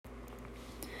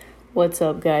What's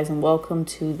up, guys, and welcome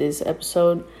to this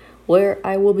episode where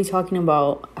I will be talking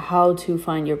about how to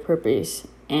find your purpose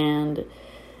and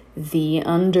the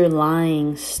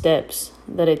underlying steps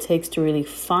that it takes to really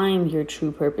find your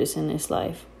true purpose in this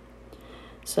life.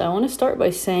 So I want to start by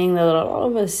saying that a lot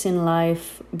of us in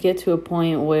life get to a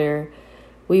point where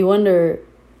we wonder,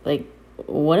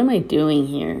 what am I doing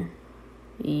here?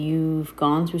 You've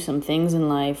gone through some things in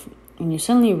life and you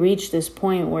suddenly reach this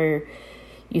point where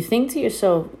you think to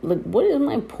yourself, what is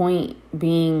my point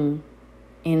being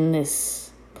in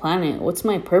this planet? What's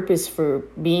my purpose for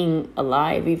being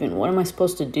alive even? What am I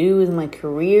supposed to do with my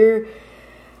career?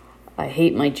 I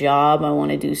hate my job. I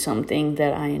want to do something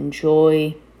that I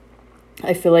enjoy.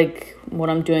 I feel like what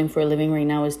I'm doing for a living right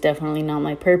now is definitely not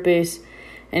my purpose.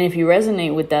 And if you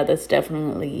resonate with that, that's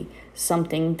definitely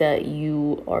something that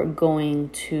you are going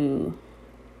to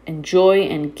enjoy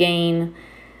and gain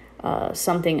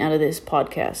something out of this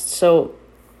podcast. So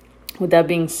with that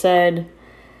being said,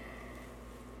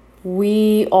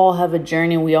 we all have a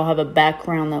journey. We all have a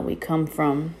background that we come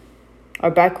from. Our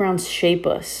backgrounds shape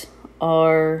us.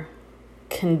 Our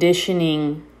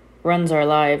conditioning runs our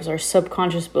lives. Our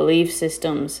subconscious belief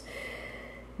systems,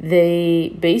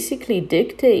 they basically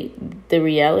dictate the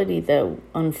reality that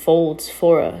unfolds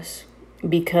for us,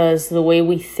 because the way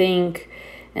we think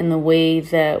and the way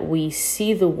that we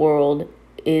see the world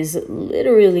is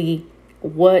literally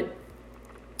what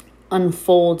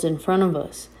unfolds in front of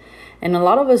us. And a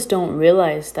lot of us don't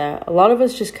realize that. A lot of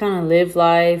us just kind of live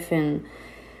life, and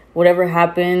whatever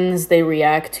happens, they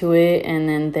react to it, and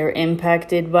then they're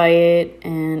impacted by it,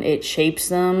 and it shapes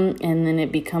them, and then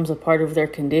it becomes a part of their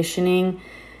conditioning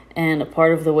and a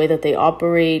part of the way that they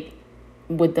operate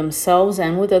with themselves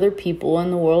and with other people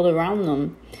in the world around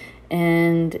them.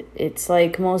 And it's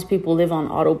like most people live on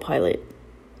autopilot,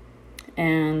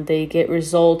 and they get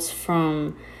results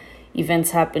from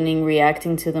events happening,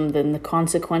 reacting to them, then the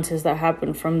consequences that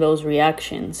happen from those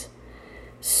reactions.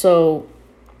 So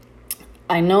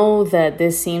I know that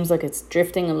this seems like it's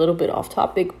drifting a little bit off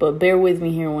topic, but bear with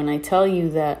me here when I tell you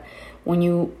that when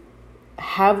you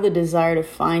have the desire to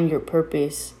find your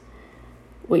purpose,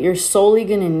 what you're solely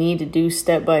going to need to do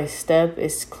step by step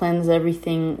is cleanse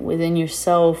everything within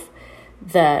yourself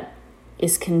that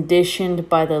is conditioned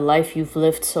by the life you've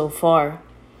lived so far.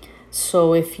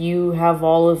 So if you have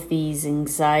all of these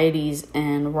anxieties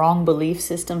and wrong belief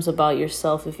systems about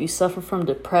yourself, if you suffer from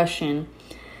depression,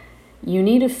 you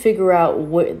need to figure out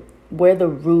where the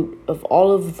root of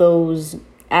all of those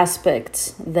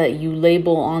aspects that you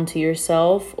label onto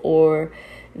yourself or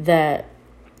that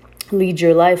lead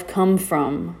your life come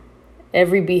from.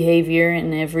 Every behavior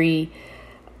and every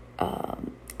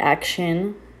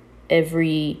action,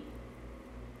 every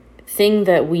thing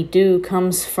that we do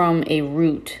comes from a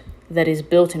root that is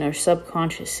built in our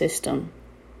subconscious system.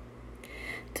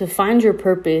 To find your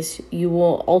purpose, you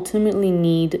will ultimately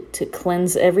need to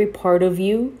cleanse every part of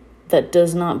you that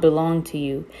does not belong to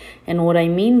you. And what I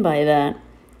mean by that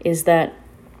is that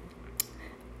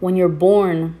when you're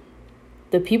born,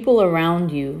 the people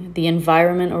around you, the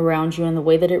environment around you, and the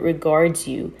way that it regards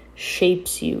you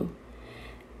shapes you.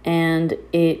 And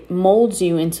it molds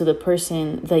you into the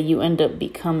person that you end up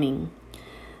becoming.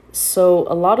 So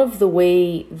a lot of the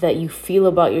way that you feel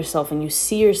about yourself and you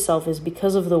see yourself is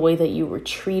because of the way that you were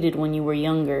treated when you were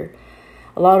younger.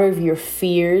 A lot of your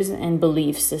fears and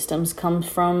belief systems come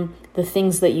from the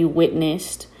things that you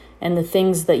witnessed and the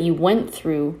things that you went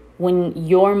through when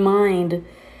your mind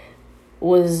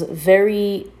was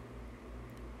very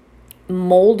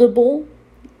moldable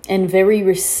and very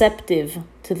receptive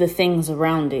to the things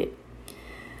around it.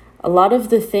 A lot of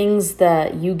the things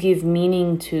that you give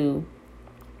meaning to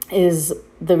is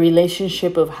the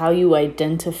relationship of how you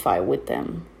identify with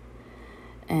them.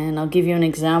 And I'll give you an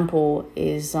example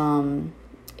is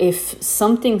if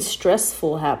something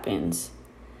stressful happens,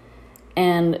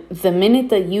 and the minute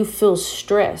that you feel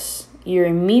stress, your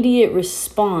immediate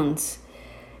response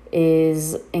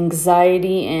is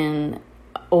anxiety and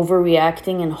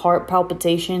overreacting and heart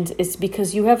palpitations, it's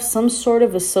because you have some sort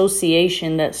of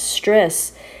association that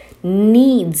stress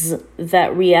needs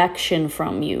that reaction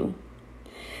from you.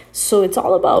 So it's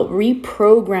all about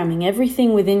reprogramming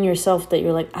everything within yourself that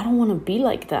you're like, I don't want to be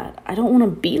like that. I don't want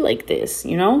to be like this,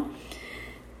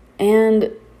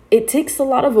 And it takes a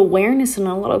lot of awareness and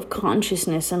a lot of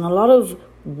consciousness and a lot of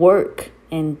work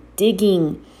and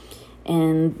digging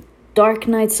and dark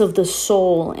nights of the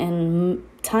soul and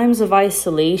times of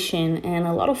isolation and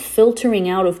a lot of filtering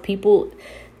out of people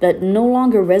that no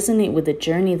longer resonate with the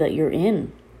journey that you're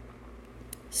in.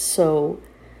 So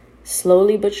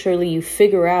slowly but surely you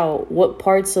figure out what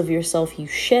parts of yourself you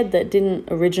shed that didn't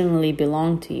originally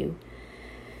belong to you.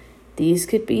 These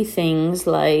could be things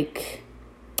like,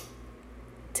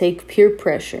 take peer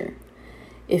pressure.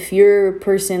 If you're a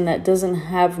person that doesn't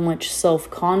have much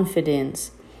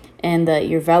self-confidence and that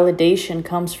your validation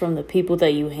comes from the people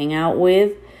that you hang out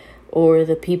with or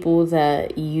the people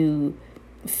that you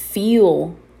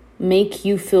feel make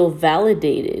you feel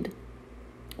validated,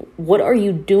 what are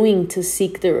you doing to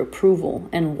seek their approval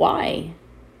and why?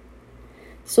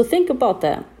 So think about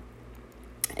that.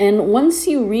 And once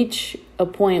you reach a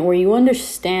point where you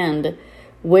understand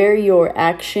where your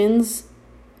actions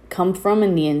come from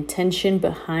and the intention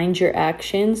behind your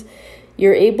actions,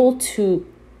 you're able to,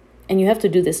 and you have to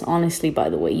do this honestly, by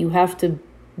the way, you have to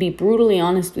be brutally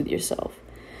honest with yourself.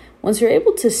 Once you're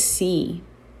able to see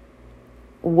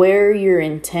where your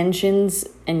intentions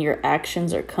and your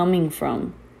actions are coming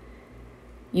from,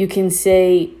 you can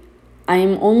say, I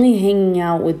am only hanging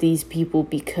out with these people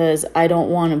because I don't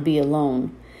want to be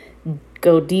alone.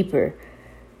 Go deeper.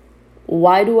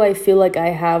 Why do I feel like I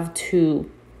have to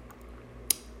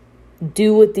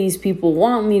do what these people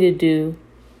want me to do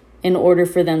in order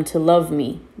for them to love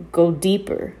me? Go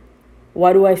deeper.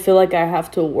 Why do I feel like I have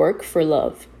to work for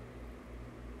love?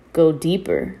 Go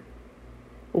deeper.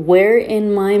 Where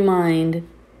in my mind,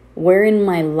 where in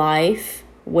my life,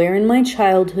 where in my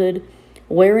childhood,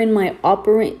 where in my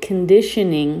operant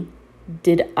conditioning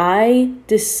did I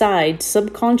decide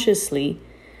subconsciously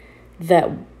that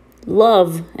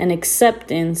love and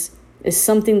acceptance is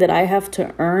something that I have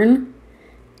to earn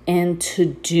and to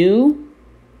do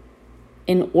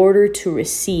in order to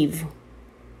receive?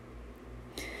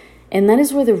 And that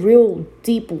is where the real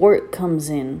deep work comes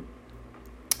in.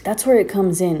 That's where it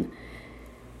comes in,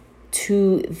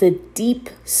 to the deep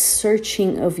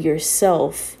searching of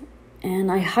yourself.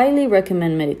 And I highly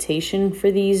recommend meditation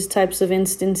for these types of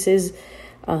instances.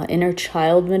 Inner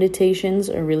child meditations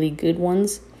are really good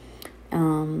ones.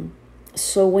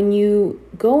 So when you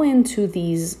go into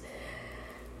these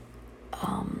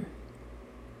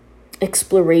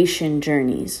exploration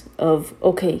journeys of,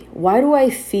 okay, why do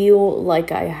I feel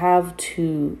like I have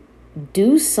to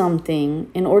do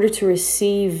something in order to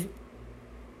receive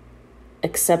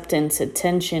acceptance,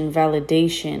 attention,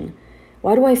 validation?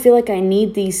 Why do I feel like I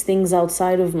need these things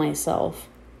outside of myself?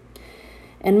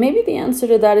 And maybe the answer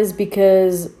to that is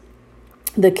because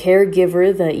the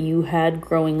caregiver that you had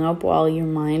growing up while your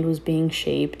mind was being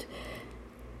shaped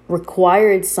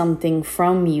required something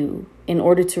from you in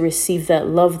order to receive that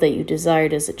love that you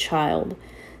desired as a child.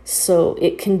 So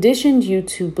it conditioned you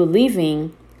to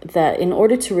believing that in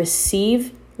order to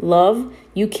receive love,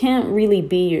 you can't really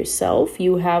be yourself.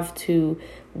 You have to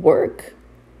work.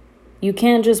 You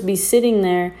can't just be sitting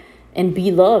there and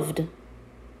be loved,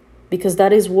 because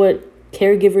that is what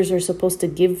caregivers are supposed to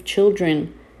give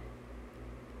children,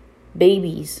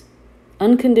 babies,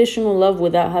 unconditional love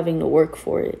without having to work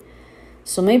for it.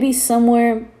 So maybe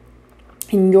somewhere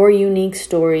in your unique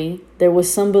story, there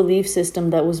was some belief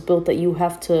system that was built that you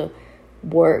have to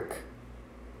work,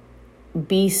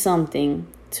 be something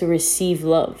to receive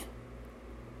love.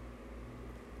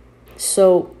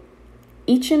 So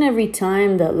each and every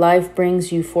time that life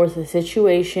brings you forth a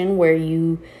situation where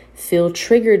you feel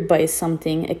triggered by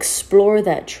something, explore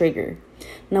that trigger.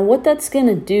 Now, what that's going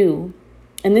to do,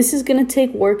 and this is going to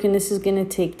take work and this is going to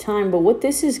take time, but what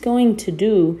this is going to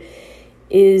do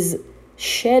is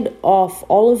shed off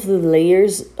all of the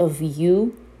layers of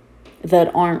you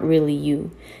that aren't really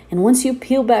you. And once you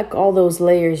peel back all those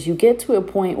layers, you get to a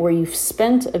point where you've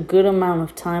spent a good amount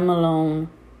of time alone.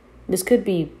 This could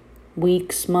be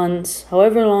weeks, months,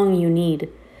 however long you need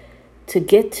to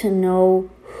get to know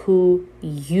who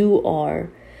you are.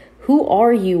 Who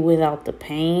are you without the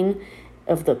pain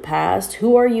of the past?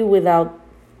 Who are you without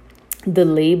the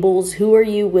labels? Who are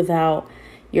you without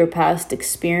your past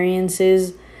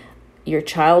experiences, your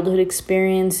childhood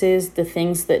experiences, the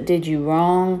things that did you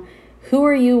wrong? Who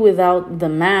are you without the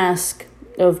mask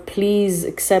of please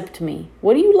accept me?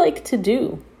 What do you like to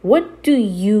do? What do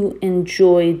you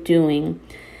enjoy doing?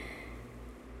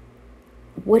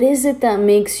 What is it that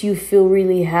makes you feel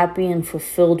really happy and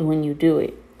fulfilled when you do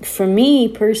it? For me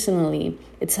personally,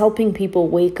 it's helping people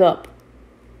wake up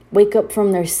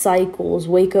from their cycles,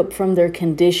 wake up from their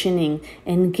conditioning,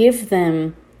 and give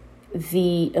them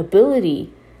the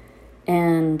ability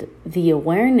and the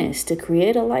awareness to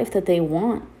create a life that they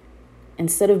want.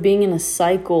 Instead of being in a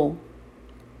cycle,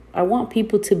 I want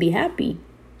people to be happy.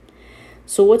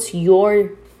 So what's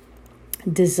your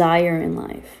desire in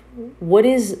life? What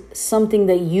is something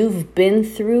that you've been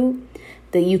through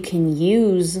that you can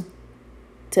use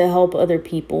to help other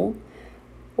people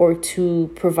or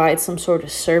to provide some sort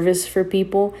of service for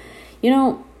people? You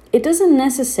know, it doesn't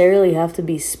necessarily have to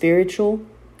be spiritual.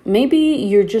 Maybe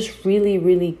you're just really,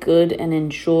 really good and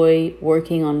enjoy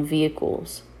working on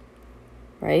vehicles,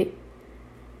 right?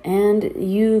 And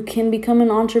you can become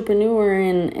an entrepreneur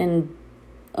and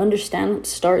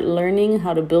start learning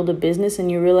how to build a business,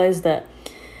 and you realize that,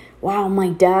 wow, my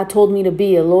dad told me to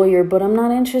be a lawyer, but I'm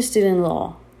not interested in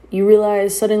law. You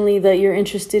realize suddenly that you're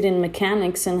interested in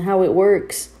mechanics and how it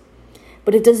works,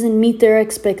 but it doesn't meet their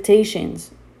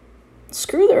expectations.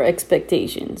 Screw their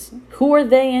expectations. Who are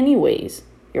they anyways?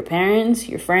 Your parents,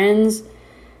 your friends?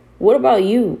 What about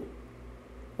you?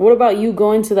 What about you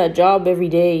going to that job every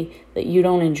day that you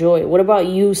don't enjoy? What about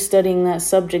you studying that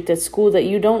subject at school that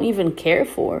you don't even care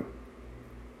for?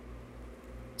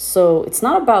 So it's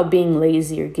not about being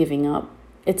lazy or giving up.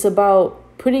 It's about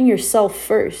putting yourself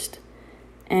first.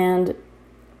 And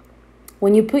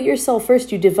when you put yourself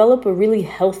first, you develop a really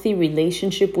healthy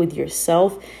relationship with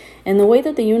yourself. And the way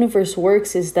that the universe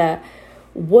works is that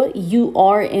what you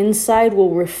are inside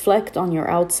will reflect on your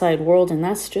outside world. And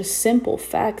that's just simple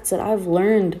facts that I've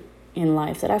learned in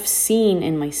life, that I've seen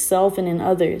in myself and in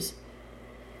others.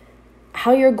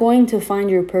 How you're going to find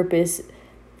your purpose,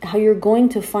 how you're going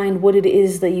to find what it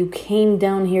is that you came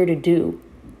down here to do,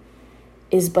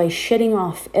 is by shedding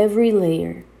off every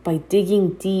layer, by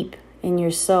digging deep in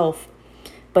yourself,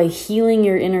 by healing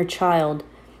your inner child,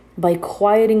 by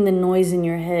quieting the noise in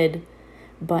your head,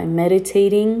 by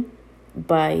meditating,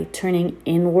 by turning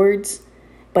inwards,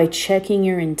 by checking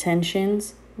your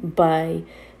intentions, by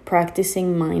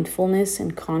practicing mindfulness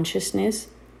and consciousness,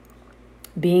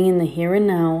 being in the here and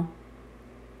now,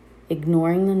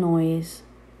 ignoring the noise,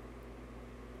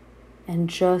 and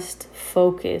just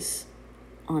focus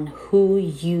on who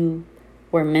you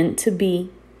were meant to be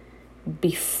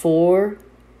before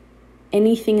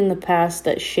anything in the past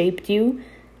that shaped you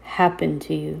happened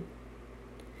to you.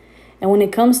 And when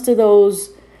it comes to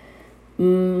those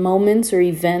moments or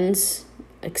events,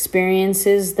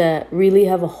 experiences that really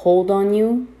have a hold on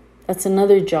you, that's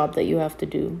another job that you have to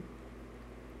do.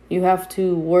 You have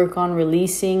to work on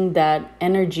releasing that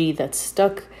energy that's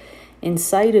stuck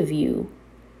inside of you,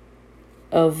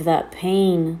 of that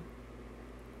pain,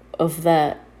 of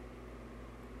that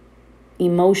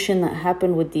emotion that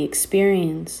happened with the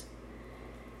experience.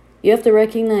 You have to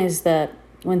recognize that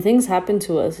when things happen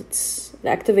to us, it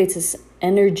activates this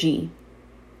energy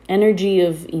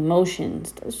of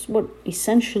emotions. That's what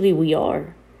essentially we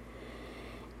are.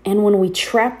 And when we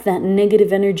trap that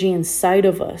negative energy inside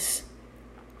of us,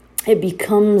 it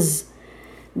becomes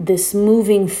this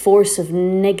moving force of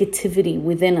negativity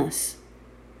within us.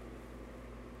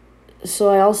 So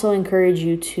I also encourage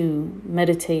you to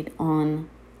meditate on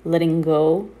letting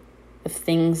go of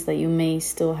things that you may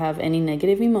still have any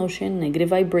negative emotion, negative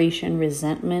vibration,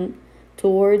 resentment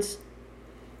towards,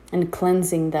 and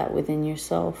cleansing that within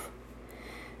yourself.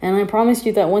 And I promise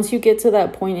you that once you get to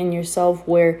that point in yourself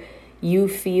where you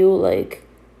feel like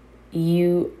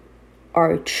you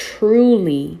are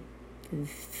truly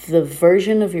the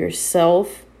version of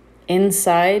yourself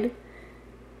inside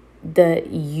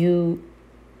that you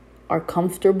are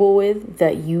comfortable with,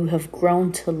 that you have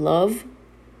grown to love,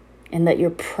 and that you're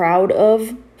proud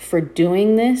of for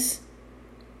doing this,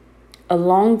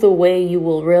 along the way you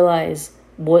will realize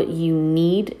what you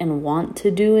need and want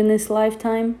to do in this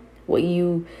lifetime, what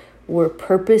you were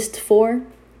purposed for,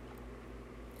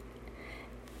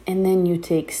 and then you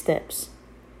take steps.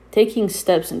 Taking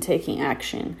steps and taking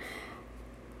action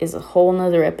is a whole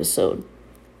nother episode.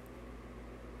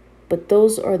 But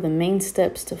those are the main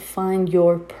steps to find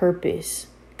your purpose.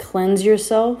 Cleanse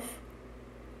yourself.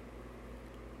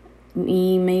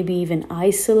 Maybe even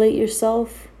isolate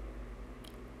yourself.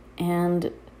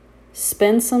 And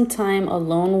spend some time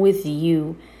alone with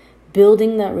you,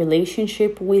 building that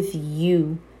relationship with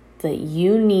you that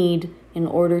you need in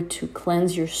order to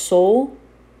cleanse your soul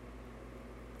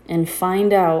and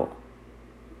find out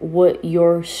what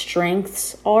your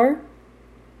strengths are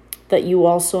that you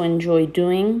also enjoy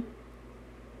doing,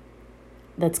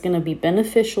 that's going to be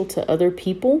beneficial to other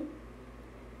people,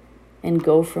 and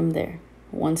go from there,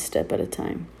 one step at a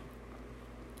time.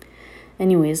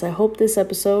 Anyways, I hope this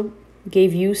episode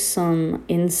gave you some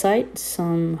insight,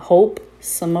 some hope,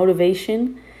 some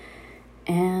motivation,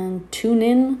 and tune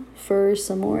in for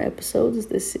some more episodes.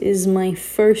 This is my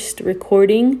first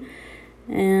recording,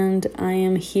 and I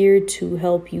am here to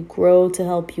help you grow, to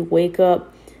help you wake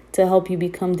up, to help you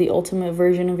become the ultimate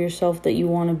version of yourself that you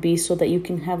want to be, so that you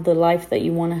can have the life that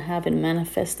you want to have and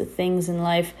manifest the things in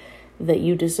life that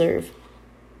you deserve.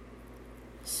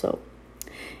 So,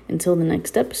 until the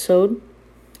next episode,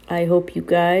 I hope you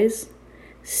guys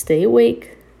stay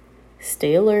awake,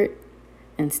 stay alert,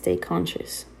 and stay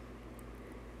conscious.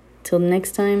 Till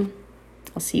next time,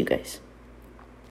 I'll see you guys.